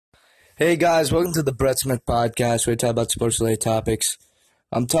Hey guys, welcome to the Brett Smith Podcast where we talk about sports-related topics.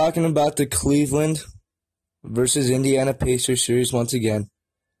 I'm talking about the Cleveland versus Indiana Pacers series once again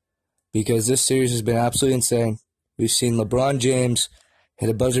because this series has been absolutely insane. We've seen LeBron James hit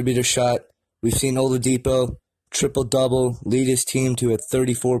a buzzer-beater shot. We've seen Oladipo triple-double lead his team to a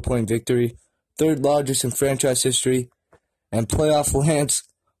 34-point victory, third largest in franchise history, and playoff Lance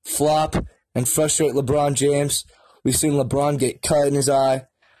flop and frustrate LeBron James. We've seen LeBron get cut in his eye.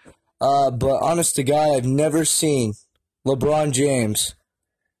 But honest to God, I've never seen LeBron James,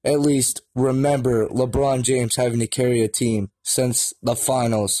 at least remember LeBron James having to carry a team since the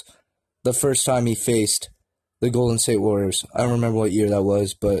finals, the first time he faced the Golden State Warriors. I don't remember what year that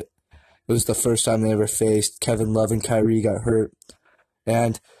was, but it was the first time they ever faced. Kevin Love and Kyrie got hurt.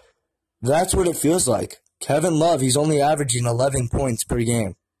 And that's what it feels like. Kevin Love, he's only averaging 11 points per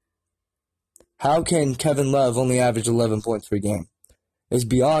game. How can Kevin Love only average 11 points per game? Is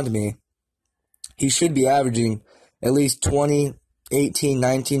beyond me. He should be averaging at least 20, 18,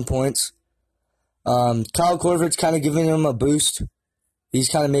 19 points. Kyle Korver's kind of giving him a boost. He's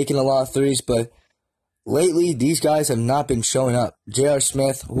kind of making a lot of threes, but lately these guys have not been showing up. J.R.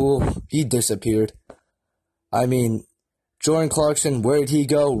 Smith, he disappeared. I mean, Jordan Clarkson, where did he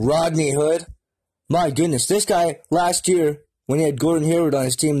go? Rodney Hood. My goodness, this guy last year, when he had Gordon Hayward on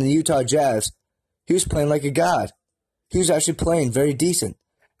his team in the Utah Jazz, he was playing like a god. He was actually playing very decent,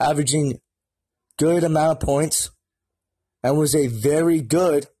 averaging good amount of points, and was a very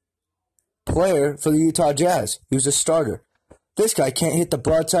good player for the Utah Jazz. He was a starter. This guy can't hit the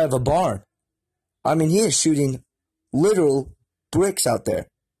broadside of a barn. I mean, he is shooting literal bricks out there.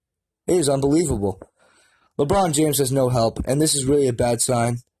 It is unbelievable. LeBron James has no help, and this is really a bad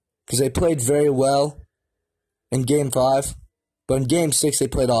sign because they played very well in Game 5, but in Game 6 they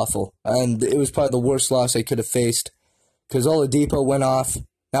played awful, and it was probably the worst loss they could have faced. Because Oladipo went off.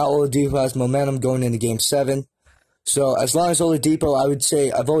 Now Oladipo has momentum going into Game 7. So as long as Oladipo, I would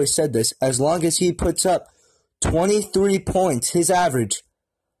say, I've always said this, as long as he puts up 23 points, his average,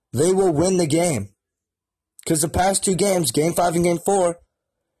 they will win the game. Because the past two games, Game 5 and Game 4,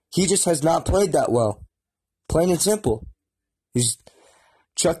 he just has not played that well. Plain and simple. He's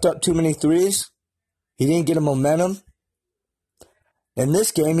chucked up too many threes. He didn't get a momentum. In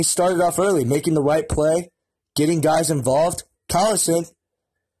this game, he started off early, making the right play, getting guys involved. Collison,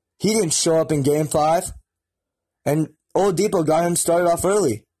 he didn't show up in Game 5. And Oladipo got him started off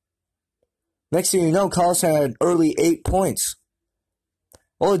early. Next thing you know, Collison had an early 8 points.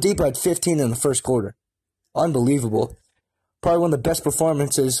 Oladipo had 15 in the first quarter. Unbelievable. Probably one of the best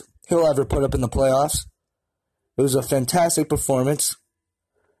performances he'll ever put up in the playoffs. It was a fantastic performance.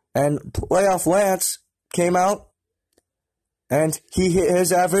 And playoff Lance came out, and he hit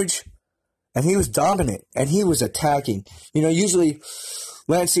his average. And he was dominant, and he was attacking. You know, usually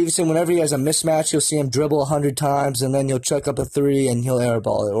Lance Stephenson, whenever he has a mismatch, you'll see him dribble 100 times, and then he'll chuck up a three, and he'll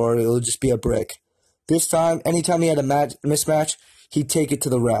airball it, or it'll just be a brick. This time, anytime he had a mismatch, he'd take it to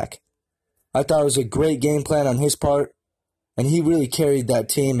the rack. I thought it was a great game plan on his part, and he really carried that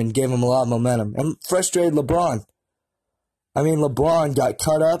team and gave him a lot of momentum. And frustrated LeBron. I mean, LeBron got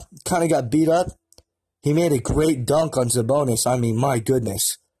cut up, kind of got beat up. He made a great dunk on Sabonis. I mean, my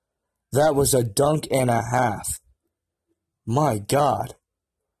goodness. That was a dunk and a half. My God.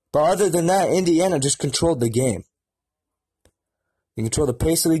 But other than that, Indiana just controlled the game. They controlled the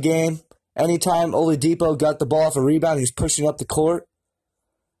pace of the game. Anytime Oladipo got the ball off a rebound, he was pushing up the court.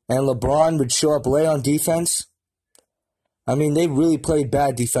 And LeBron would show up late on defense. I mean, they really played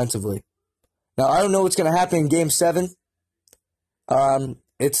bad defensively. Now, I don't know what's going to happen in Game 7.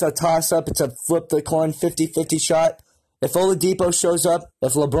 It's a toss-up. It's a flip-the-coin 50-50 shot. If Oladipo shows up,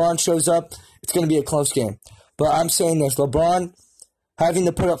 if LeBron shows up, it's going to be a close game. But I'm saying this, LeBron having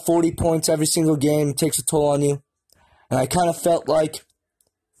to put up 40 points every single game takes a toll on you. And I kind of felt like,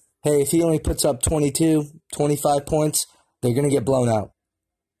 hey, if he only puts up 22, 25 points, they're going to get blown out.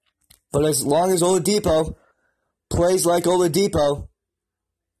 But as long as Oladipo plays like Oladipo,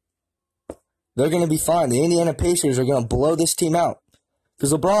 they're going to be fine. The Indiana Pacers are going to blow this team out.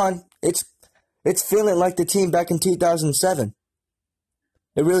 Because LeBron, it's feeling like the team back in 2007.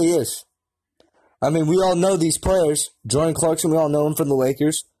 It really is. I mean, we all know these players. Jordan Clarkson, we all know him from the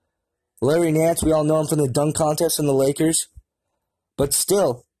Lakers. Larry Nance, we all know him from the dunk contest in the Lakers. But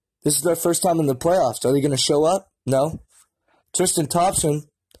still, this is their first time in the playoffs. Are they going to show up? No. Tristan Thompson,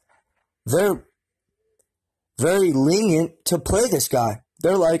 they're very lenient to play this guy.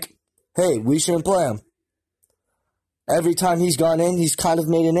 They're like, hey, we shouldn't play him. Every time he's gone in, he's kind of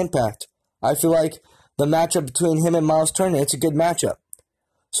made an impact. I feel like the matchup between him and Miles Turner, it's a good matchup.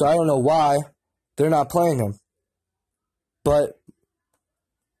 So I don't know why they're not playing him. But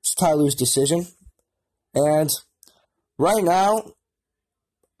Ty Lue's decision. And right now,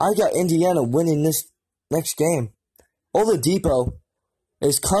 I got Indiana winning this next game. Oladipo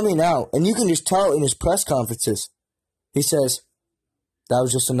is coming out, and you can just tell in his press conferences. He says, that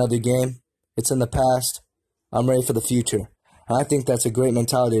was just another game. It's in the past. I'm ready for the future. And I think that's a great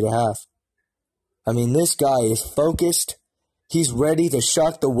mentality to have. I mean, this guy is focused. He's ready to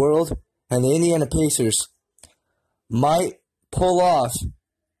shock the world. And the Indiana Pacers might pull off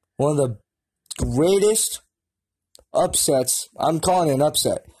one of the greatest upsets. I'm calling it an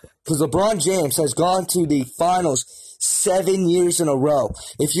upset. Because LeBron James has gone to the finals 7 years in a row.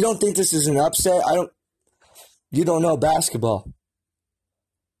 If you don't think this is an upset, you don't know basketball.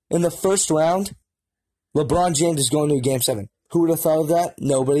 In the first round, LeBron James is going to a Game 7. Who would have thought of that?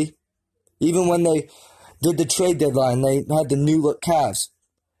 Nobody. Even when they did the trade deadline, they had the new look Cavs.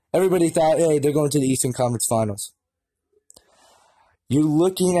 Everybody thought, hey, they're going to the Eastern Conference Finals. You're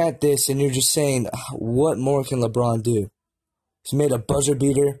looking at this and you're just saying, what more can LeBron do? He's made a buzzer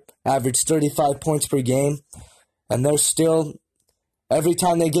beater, averaged 35 points per game, and they're still, every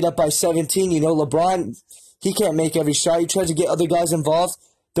time they get up by 17, LeBron, he can't make every shot. He tries to get other guys involved.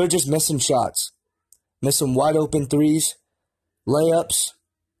 They're just missing shots. Missing wide open threes, layups.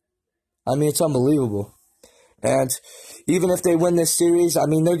 I mean, it's unbelievable. And even if they win this series, I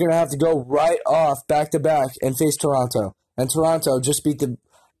mean, they're going to have to go right off back-to-back and face Toronto. And Toronto just beat the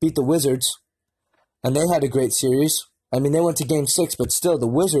Wizards, and they had a great series. I mean, they went to Game 6, but still, the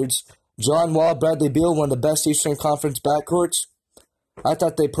Wizards, John Wall, Bradley Beal, one of the best Eastern Conference backcourts. I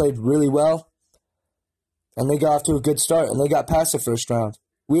thought they played really well, and they got off to a good start, and they got past the first round.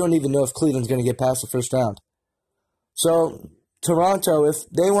 We don't even know if Cleveland's going to get past the first round. So, Toronto, if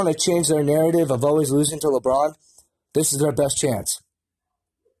they want to change their narrative of always losing to LeBron, this is their best chance.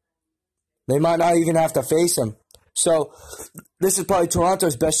 They might not even have to face him. So, this is probably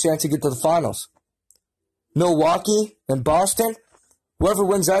Toronto's best chance to get to the finals. Milwaukee and Boston, whoever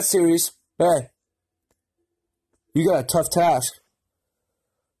wins that series, hey, you got a tough task.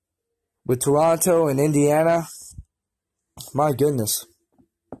 With Toronto and Indiana, my goodness.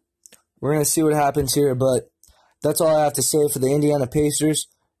 We're going to see what happens here, but that's all I have to say for the Indiana Pacers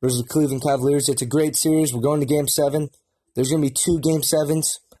versus the Cleveland Cavaliers. It's a great series. We're going to Game 7. There's going to be 2 Game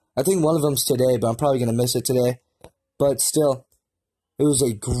 7s. I think one of them's today, but I'm probably going to miss it today. But still, it was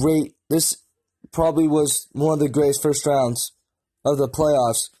this probably was one of the greatest first rounds of the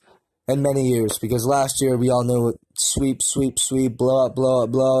playoffs in many years. Because last year, we all knew it, sweep, blow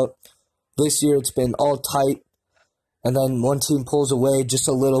out. This year, it's been all tight. And then one team pulls away just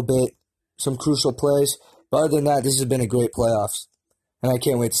a little bit. Some crucial plays. But other than that, this has been a great playoffs. And I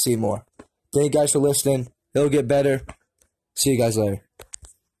can't wait to see more. Thank you guys for listening. It'll get better. See you guys later.